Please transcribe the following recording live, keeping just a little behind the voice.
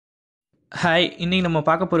Hi, இன்னைக்கு நம்ம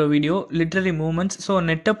பார்க்க போகிற வீடியோ லிட்ரரி மூமெண்ட்ஸ். ஸோ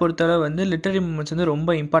நெட்டை பொறுத்தளவு வந்து லிட்ரரி மூமெண்ட்ஸ் வந்து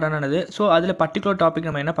ரொம்ப இம்பார்ட்டண்டானது. ஸோ அதில் பர்டிகுலர் டாபிக்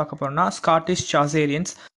நம்ம என்ன பார்க்க போகிறோம்னா ஸ்காட்டிஷ்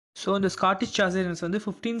சாசேரியன்ஸ். ஸோ இந்த ஸ்காட்டிஷ் சாசேரியன்ஸ் வந்து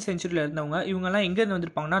 15th சென்ச்சுரியில் இருந்தவங்க. இவங்கெல்லாம் எங்கேருந்து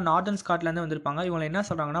வந்திருப்பாங்கன்னா நார்தன் ஸ்காட்லேருந்து வந்திருப்பாங்க. இவங்களை என்ன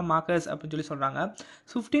சொல்கிறாங்கன்னா மார்க்கர்ஸ் அப்படின்னு சொல்லி சொல்கிறாங்க.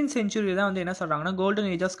 15th சென்ச்சுரி தான் வந்து என்ன சொல்கிறாங்கன்னா golden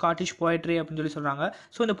age of Scottish poetry அப்படின்னு சொல்லி சொல்கிறாங்க.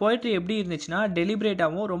 ஸோ இந்த போய்ட்ரி எப்படி இருந்துச்சுன்னா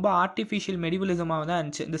டெலிபரேட்டாகவும் ரொம்ப ஆர்டிஃபிஷியல் மெடிவலிசமாக தான்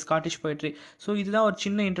இருந்துச்சு இந்த ஸ்காட்டிஷ் போய்ட்ரி. ஸோ இதுதான் ஒரு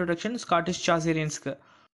சின்ன இன்ட்ரோடக்ஷன் ஸ்காட்டிஷ் சாசேரியன்ஸ்க்கு.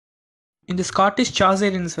 இந்த ஸ்காட்டிஷ்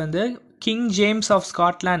சாசேரியன்ஸ் வந்து கிங் ஜேம்ஸ் ஆஃப்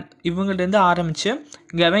ஸ்காட்லாண்ட் இவங்கள்டேருந்து ஆரம்பித்து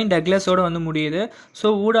கெவைன் டக்லஸோடு வந்து முடியுது. ஸோ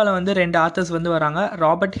ஊடால வந்து 2 ஆத்தர்ஸ் வந்து வராங்க,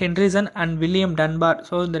 Robert ஹென்ரிசன் and William Dunbar.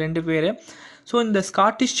 So இந்த 2 பேர். ஸோ இந்த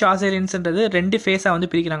ஸ்காட்டிஷ் சாசேரியன்ஸ்ன்றது 2 ஃபேஸாக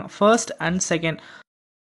வந்து பிரிக்கிறாங்க, first and second.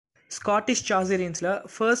 Scottish சாசேரியன்ஸில்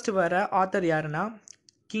first வர ஆத்தர் யாருன்னா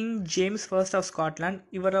king James first of Scotland.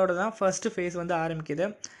 இவரோட தான் ஃபர்ஸ்ட் ஃபேஸ் வந்து ஆரம்பிக்குது.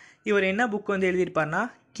 இவர் என்ன புக் வந்து எழுதியிருப்பார்னா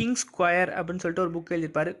கிங் ஸ்கொயர் அப்படின்னு சொல்லிட்டு ஒரு புக்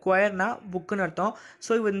எழுதியிருப்பார். ஸ்கொயர்னா புக்குன்னு அர்த்தம்.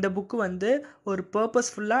 ஸோ இவர் இந்த புக்கு வந்து ஒரு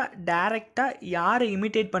பர்பஸ்ஃபுல்லாக டைரெக்டாக யாரை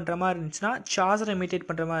இமிட்டேட் பண்ணுற மாதிரி இருந்துச்சுன்னா சாசரை இமிட்டேட்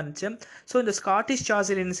பண்ணுற மாதிரி இருந்துச்சு. ஸோ இந்த ஸ்காட்டிஷ்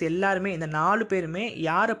சாசரியன்ஸ் எல்லாருமே இந்த 4 பேருமே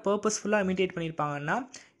யாரை பர்பஸ்ஃபுல்லாக இமிட்டேட் பண்ணியிருப்பாங்கன்னா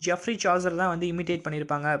ஜெஃப்ரி சாசர் தான் வந்து இமிட்டேட்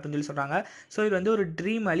பண்ணியிருப்பாங்க அப்படின்னு சொல்லி சொல்கிறாங்க. ஸோ இது வந்து ஒரு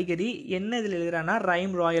ட்ரீம் அலிகரி. என்ன இதில் எழுதுறான்னா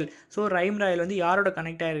rhyme Royal. So rhyme Royal வந்து யாரோட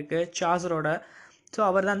கனெக்ட் ஆகிருக்கு, சாசரோட. ஸோ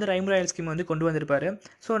அவர் தான் வந்து ரைம் ராயல் ஸ்கீம் வந்து கொண்டு வந்திருப்பார்.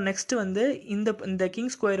 ஸோ நெக்ஸ்ட்டு வந்து இந்த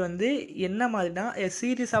கிங் ஸ்கொயர் வந்து என்ன மாதிரினா எ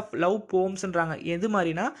சீரீஸ் ஆஃப் லவ் போம்ஸ்ன்றாங்க. எது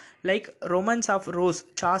மாதிரினா like romance of rose,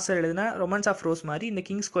 Chaucer எழுதுனா ரொமான்ஸ் ஆஃப் ரோஸ் மாதிரி இந்த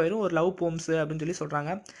கிங் ஸ்கொயரும் ஒரு லவ் போம்ஸ் அப்படின்னு சொல்லி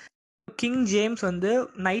சொல்கிறாங்க. கிங் ஜேம்ஸ் வந்து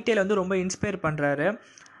நைட் டேல வந்து ரொம்ப இன்ஸ்பயர் பண்ணுறாரு.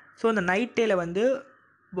 ஸோ இந்த நைட் டேல வந்து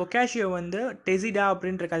பொக்காஷியோ வந்து டெசிடா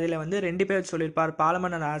அப்படின்ற கதையில் வந்து 2 பேர் சொல்லியிருப்பார்,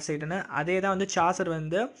 பாலமன் அண்ட் ஆர்சைட்னு. அதே தான் வந்து சாசர்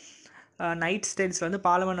வந்து நைட் ஸ்டேட்ஸில் வந்து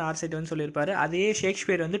பாலமன் ஆர்சைட் வந்து சொல்லியிருப்பார். அதே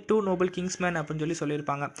ஷேக்ஸ்பியர் வந்து 2 நோபல் கிங்ஸ்மேன் அப்படின்னு சொல்லி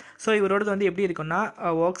சொல்லியிருப்பாங்க. ஸோ இவரோடது வந்து எப்படி இருக்குன்னா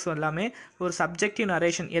ஒர்க்ஸ் எல்லாமே ஒரு சப்ஜெக்டிவ்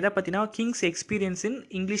நரேஷன். எதை பற்றினா Kings experience in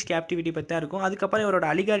English captivity பற்றி தான் இருக்கும். அதுக்கப்புறம் இவரோட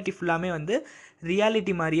அலிகாரிட்டி ஃபுல்லாமே வந்து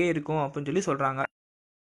ரியாலிட்டி மாதிரியே இருக்கும் அப்படின்னு சொல்லி சொல்கிறாங்க.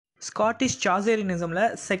 ஸ்காட்டிஷ் சாசேரியனிசமில்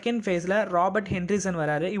செகண்ட் ஃபேஸில் ராபர்ட் ஹென்ரிசன்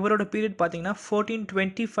வராரு. இவரோட பீரியட் பார்த்தீங்கன்னா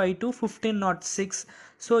 1425 to 1506.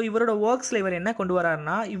 ஸோ இவரோட ஒர்க்ஸில் இவர் என்ன கொண்டு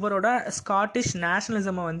வராருன்னா இவரோட ஸ்காட்டிஷ்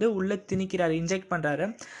நேஷனலிசமை வந்து உள்ளே திணிக்கிறார், இன்ஜெக்ட் பண்ணுறாரு.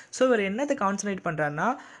 ஸோ இவர் என்னத்தை கான்சன்ட்ரேட் பண்ணுறாருன்னா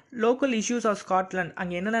லோக்கல் இஷ்யூஸ் ஆஃப் ஸ்காட்லாண்ட்,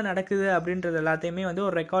 அங்கே என்னென்ன நடக்குது அப்படின்றது எல்லாத்தையுமே வந்து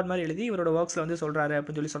ஒரு ரெக்கார்ட் மாதிரி எழுதி இவரோட ஒர்க்ஸில் வந்து சொல்கிறாரு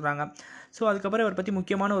அப்படின்னு சொல்லி சொல்கிறாங்க. ஸோ அதுக்கப்புறம் இவரை பற்றி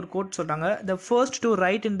முக்கியமான ஒரு கோட் சொல்கிறாங்க, the first to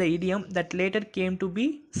right in the இடியம் that later came to be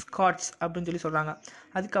Scott's அப்படின்னு சொல்லி சொல்கிறாங்க.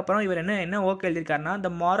 அதுக்கப்புறம் இவர் என்ன work எழுதியிருக்காருன்னா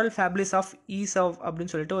the moral ஃபேப்லிஸ் of ESAB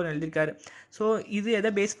அப்படின்னு சொல்லிட்டு ஒரு எழுதியிருக்காரு. ஸோ இது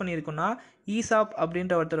எதை பேஸ் பண்ணியிருக்குன்னா ஈசாப்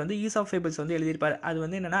அப்படின்ற ஒருத்தர் வந்து ஈசாப் ஃபேபிள்ஸ் வந்து எழுதியிருப்பார். அது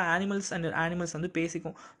வந்து என்னென்னா ஆனிமல்ஸ் வந்து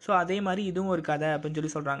பேசிக்கும். ஸோ அதே மாதிரி இதுவும் ஒரு கதை அப்படின்னு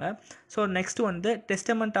சொல்லி சொல்கிறாங்க. ஸோ நெக்ஸ்ட் வந்து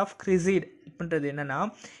டெஸ்டமெண்ட் ஆஃப் கிரிசீட் அப்படின்றது என்னென்னா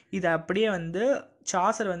இதை அப்படியே வந்து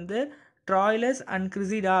சாசர் வந்து ட்ராய்லஸ் அண்ட்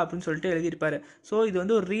கிரிசிடா அப்படின்னு சொல்லிட்டு எழுதியிருப்பார். ஸோ இது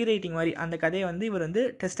வந்து ஒரு ரீரைட்டிங் மாதிரி அந்த கதையை வந்து இவர் வந்து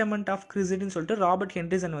டெஸ்டமெண்ட் ஆஃப் கிரிசிட்னு சொல்லிட்டு ராபர்ட்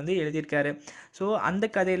ஹென்ரிசன் வந்து எழுதியிருக்காரு. ஸோ அந்த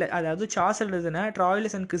கதையில் அதாவது சாசர் எழுதின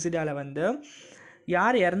ட்ராய்லஸ் அண்ட் கிரிசிடாவில் வந்து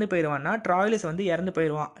யார் இறந்து போயிடுவான்னா ட்ராய்லஸ் வந்து இறந்து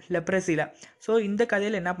போயிடுவான் லெப்ரஸியில். ஸோ இந்த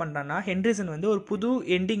கதையில் என்ன பண்ணுறான்னா ஹென்ரிசன் வந்து ஒரு புது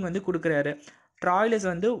எண்டிங் வந்து கொடுக்குறாரு. ட்ராய்லஸ்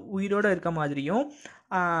வந்து உயிரோடு இருக்க மாதிரியும்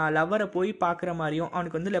லவ்வரை போய் பார்க்குற மாதிரியும்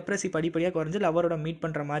அவனுக்கு வந்து லெப்ரஸி படிப்படியாக குறைஞ்சி லவ்வரோட மீட்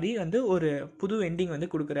பண்ணுற மாதிரி வந்து ஒரு புது எண்டிங் வந்து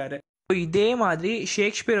கொடுக்குறாரு. இதே மாதிரி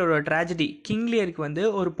ஷேக்ஸ்பியரோட ட்ராஜடி கிங் லியருக்கு வந்து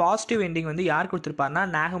ஒரு பாசிட்டிவ் எண்டிங் வந்து யார் கொடுத்துருப்பாருனா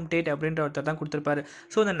நாகம் டேட் அப்படின்ற ஒருத்தர் தான் கொடுத்துருப்பாரு.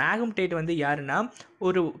 ஸோ இந்த நாகம் டேட் வந்து யாருன்னா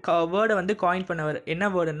ஒரு வேர்டை வந்து காயின் பண்ணவர். என்ன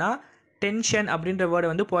வேர்டுனா டென்ஷன் அப்படின்ற வேர்டை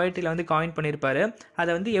வந்து போயட்ரியில் வந்து காயின் பண்ணியிருப்பார். அதை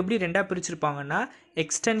வந்து எப்படி 2ஆக பிரிச்சிருப்பாங்கன்னா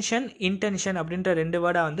எக்ஸ்டென்ஷன், இன்டென்ஷன் அப்படின்ற 2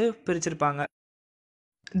 வேர்டாக வந்து பிரிச்சிருப்பாங்க.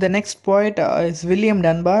 த நெக்ஸ்ட் போய்ட் இஸ் வில்லியம்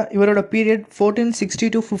டன்பார். இவரோட பீரியட் 1460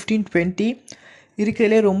 to 1520.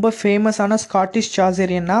 இருக்கிறதுலே ரொம்ப ஃபேமஸான ஸ்காட்டிஷ்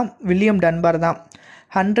சாசேரியன்னா வில்லியம் டன்பார் தான்.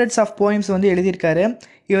 ஹண்ட்ரட்ஸ் ஆஃப் போயம்ஸ் வந்து எழுதியிருக்காரு.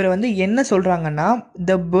 இவர் வந்து என்ன சொல்கிறாங்கன்னா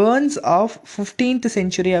த பேர்ன்ஸ் ஆஃப் 15th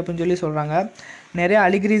century அப்படின்னு சொல்லி சொல்கிறாங்க. நிறைய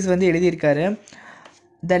அலிகிரிஸ் வந்து எழுதியிருக்காரு.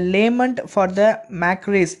 த லேமெண்ட் ஃபார் த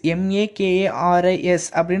மேக்ரேஸ், MAKARIS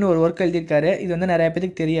அப்படின்னு ஒரு ஒர்க் எழுதியிருக்காரு. இது வந்து நிறைய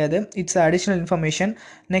பேருக்கு தெரியாது, இட்ஸ் அடிஷ்னல் இன்ஃபர்மேஷன்.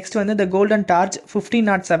 நெக்ஸ்ட் வந்து த கோல்டன் டார்ச்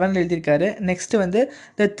 1507 எழுதியிருக்காரு. நெக்ஸ்ட் வந்து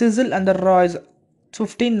த திசில் அண்ட் த ராய்ஸ்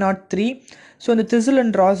 1503. ஸோ இந்த திசில்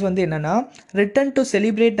அண்ட் ராய்ஸ் வந்து என்னென்னா return to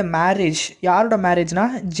celebrate the marriage. யாரோட மேரேஜ்னா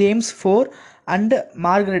ஜேம்ஸ் IV அண்டு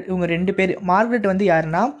மார்கரெட். இவங்க 2 பேர். மார்கரெட் வந்து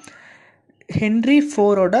யாருன்னா ஹென்ரி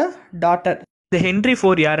IV டாட்டர். இந்த ஹென்ரி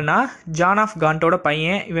IV யாருன்னா ஜான் ஆஃப் காண்டோட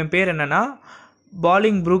பையன். இவன் பேர் என்னென்னா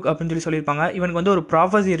பாலிங் ப்ரூக் அப்படின்னு சொல்லி சொல்லியிருப்பாங்க. இவனுக்கு வந்து ஒரு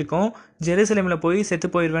ப்ராஃபஸி இருக்கும், ஜெருசலேமில் போய் செத்து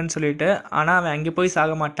போயிடுவேன்னு சொல்லிட்டு. ஆனால் அவன் அங்கே போய்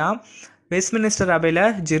சாக மாட்டான். வெஸ்ட்மினிஸ்டர் அபையில்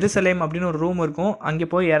ஜெருசலேம் அப்படின்னு ஒரு ரூம் இருக்கும், அங்கே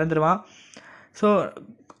போய் இறந்துருவான். So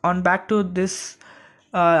on back to this.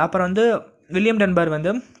 அப்புறம் வந்து வில்லியம் டன்பார்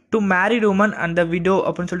வந்து to married woman and the widow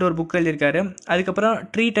அப்படின்னு சொல்லிட்டு ஒரு புக் எழுதியிருக்காரு. அதுக்கப்புறம்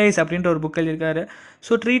ட்ரீடைஸ் அப்படின்ற ஒரு புக் எழுதியிருக்காரு.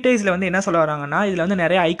 ஸோ ட்ரீடைஸில் வந்து என்ன சொல்ல வராங்கன்னா, இதில் வந்து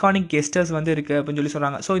நிறைய ஐகானிக் கெஸ்டர்ஸ் வந்து இருக்குது அப்படின்னு சொல்லி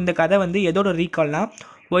சொல்கிறாங்க. ஸோ இந்த கதை வந்து எதோட ரீகால்னா,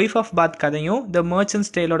 ஒய்ஃப் ஆஃப் பாத் கதையும் த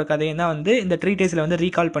மர்ச்சன்ட்ஸ் டேலோட கதையும் தான் வந்து இந்த ட்ரீடைஸில் வந்து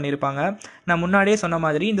ரீகால் பண்ணியிருப்பாங்க. நான் முன்னாடியே சொன்ன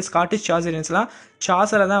மாதிரி இந்த ஸ்காட்டிஷ் சாசரியன்ஸ்லாம்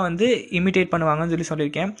சாசரை தான் வந்து இமிட்டேட் பண்ணுவாங்கன்னு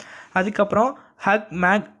சொல்லியிருக்கேன். அதுக்கப்புறம் ஹக்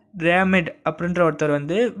மேக் ரேமிட் அப்படின்ற ஒருத்தர்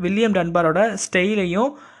வந்து வில்லியம் டன்பாரோட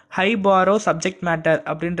ஸ்டைலையும் ஹைபாரோ சப்ஜெக்ட் மேட்டர்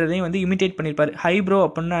அப்படின்றதையும் வந்து இமிட்டேட் பண்ணியிருப்பார். ஹைப்ரோ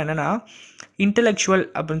அப்படின்னா என்னென்னா இன்டெலெக்சுவல்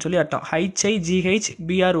அப்படின்னு சொல்லி அர்த்தம்.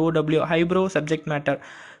 HIGHBROW ஹைப்ரோ subject matter.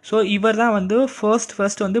 ஸோ இவர் தான் வந்து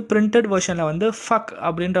ஃபர்ஸ்ட் வந்து பிரிண்டட் வெர்ஷனில் வந்து ஃபக்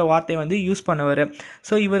அப்படின்ற வார்த்தையை வந்து யூஸ் பண்ணுவார்.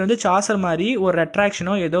 ஸோ இவர் வந்து சாசர் மாதிரி ஒரு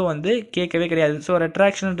ரெட்ராக்ஷனோ ஏதோ வந்து கேட்கவே கிடையாது. ஸோ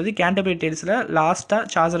ரெட்ராக்ஷன்ன்றது கேண்டர்பரி டேல்ஸில் லாஸ்ட்டாக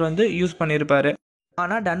சாசர் வந்து யூஸ் பண்ணியிருப்பார்.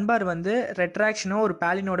 ஆனால் டன்பார் வந்து ரெட்ராக்ஷனோ ஒரு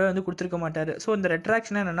பேலினோட வந்து கொடுத்துருக்க மாட்டார். ஸோ இந்த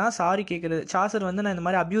ரெட்ராக்ஷன் என்னென்னா சாரி கேட்குறது. சாசர் வந்து நான் இந்த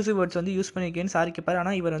மாதிரி அப்யூசிவ் வேர்ட்ஸ் வந்து யூஸ் பண்ணியிருக்கேன்னு சாரி கேட்பார்.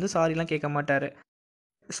 ஆனால் இவர் வந்து சாரிலாம் கேட்க மாட்டார்.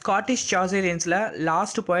 ஸ்காட்டிஷ் சாசரியன்ஸில்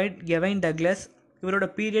லாஸ்ட் போய்ட் கெவைன் டக்ளஸ். இவரோட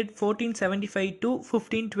பீரியட் 1475 to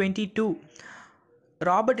 1522.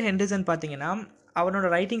 ராபர்ட் ஹெண்டர்சன் பார்த்தீங்கன்னா அவனோட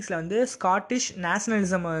ரைட்டிங்ஸில் வந்து ஸ்காட்டிஷ்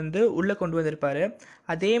நேஷனலிசம் வந்து உள்ளே கொண்டு வந்திருப்பார்.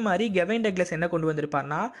 அதே மாதிரி கெவைன் டக்ளஸ் என்ன கொண்டு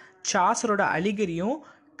வந்திருப்பார்னா, சாசரோட அலிகரியும்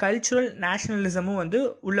கல்ச்சுரல் நேஷனலிசமும் வந்து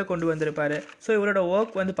உள்ளே கொண்டு வந்திருப்பார். ஸோ இவரோட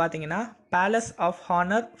ஒர்க் வந்து பார்த்தீங்கன்னா பேலஸ் ஆஃப்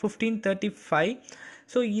ஹானர் 1535.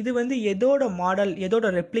 ஸோ இது வந்து எதோட மாடல், எதோட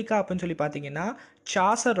ரெப்ளிகா அப்படின்னு சொல்லி பார்த்தீங்கன்னா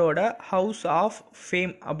சாசரோட ஹவுஸ் ஆஃப்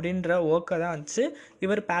ஃபேம் அப்படின்ற ஒர்க்கை தான் வச்சு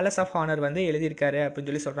இவர் பேலஸ் ஆஃப் ஹானர் வந்து எழுதியிருக்காரு அப்படின்னு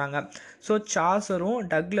சொல்லி சொல்கிறாங்க. ஸோ சாசரும்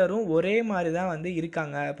டக்லரும் ஒரே மாதிரி தான் வந்து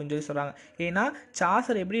இருக்காங்க அப்படின்னு சொல்லி சொல்கிறாங்க. ஏன்னா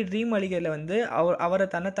சாசர் எப்படி ட்ரீம் அலிகரில் வந்து அவரை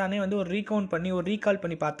தன்னைத்தானே வந்து ஒரு ரீகவுண்ட் பண்ணி ஒரு ரீகால்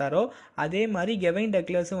பண்ணி பார்த்தாரோ, அதே மாதிரி கெவைன்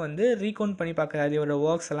டக்லஸும் வந்து ரீகவுண்ட் பண்ணி பார்க்குறாரு இவரோட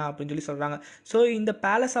ஒர்க்ஸ் எல்லாம் அப்படின்னு சொல்லி சொல்கிறாங்க. ஸோ இந்த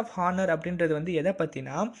பேலஸ் ஆஃப் ஹானர் அப்படின்றது வந்து எதை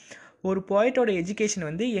பற்றினா, ஒரு போய்ட்டோட எஜுகேஷன்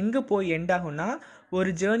வந்து எங்கே போய் எண்ட் ஆகும்னா ஒரு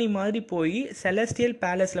ஜேர்னி மாதிரி போய் செலஸ்டியல்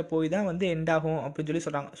பேலஸில் போய் தான் வந்து எண்ட் ஆகும் அப்படின்னு சொல்லி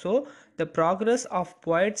சொல்கிறாங்க. So the progress of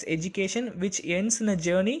poets education which ends in a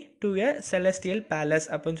journey to a celestial palace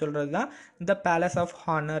அப்படின்னு சொல்கிறது தான் இந்த பேலஸ் ஆஃப்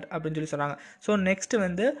ஹானர் அப்படின்னு சொல்லி சொல்கிறாங்க. ஸோ நெக்ஸ்ட்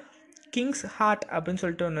வந்து கிங்ஸ் ஹார்ட் அப்படின்னு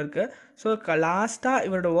சொல்லிட்டு ஒன்று இருக்குது. ஸோ லாஸ்ட்டாக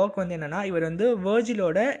இவரோட ஒர்க் வந்து என்னென்னா, இவர் வந்து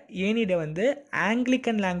வேர்ஜிலோட ஏனிடை வந்து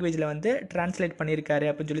ஆங்கிலிக்கன் லாங்குவேஜில் வந்து டிரான்ஸ்லேட் பண்ணியிருக்காரு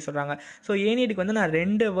அப்படின்னு சொல்லி சொல்கிறாங்க. ஸோ ஏனிடுக்கு வந்து நான்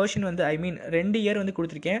 2 வெர்ஷன் வந்து 2 இயர் வந்து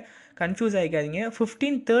கொடுத்துருக்கேன், கன்ஃபியூஸ் ஆகிக்காதீங்க.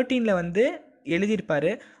 1513 வந்து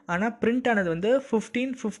எழுதியிருப்பார். ஆனால் பிரிண்ட் ஆனது வந்து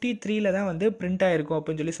 1553 தான் வந்து பிரிண்ட் ஆகிருக்கும்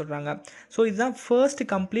அப்படின்னு சொல்லி சொல்கிறாங்க. ஸோ இதுதான் first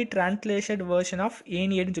complete translation version of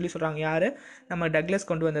ஏனியட்னு சொல்லி சொல்கிறாங்க. யார்? நம்ம டக்ளஸ்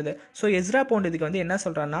கொண்டு வந்தது. ஸோ எஸ்ரா பவுண்ட் இதுக்கு வந்து என்ன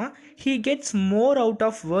சொல்கிறான்னா, he gets more out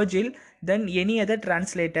of வேர்ஜில் then any other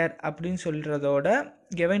translator அப்படின்னு சொல்கிறதோட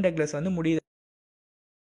கெவைன் டக்ளஸ் வந்து முடியுது.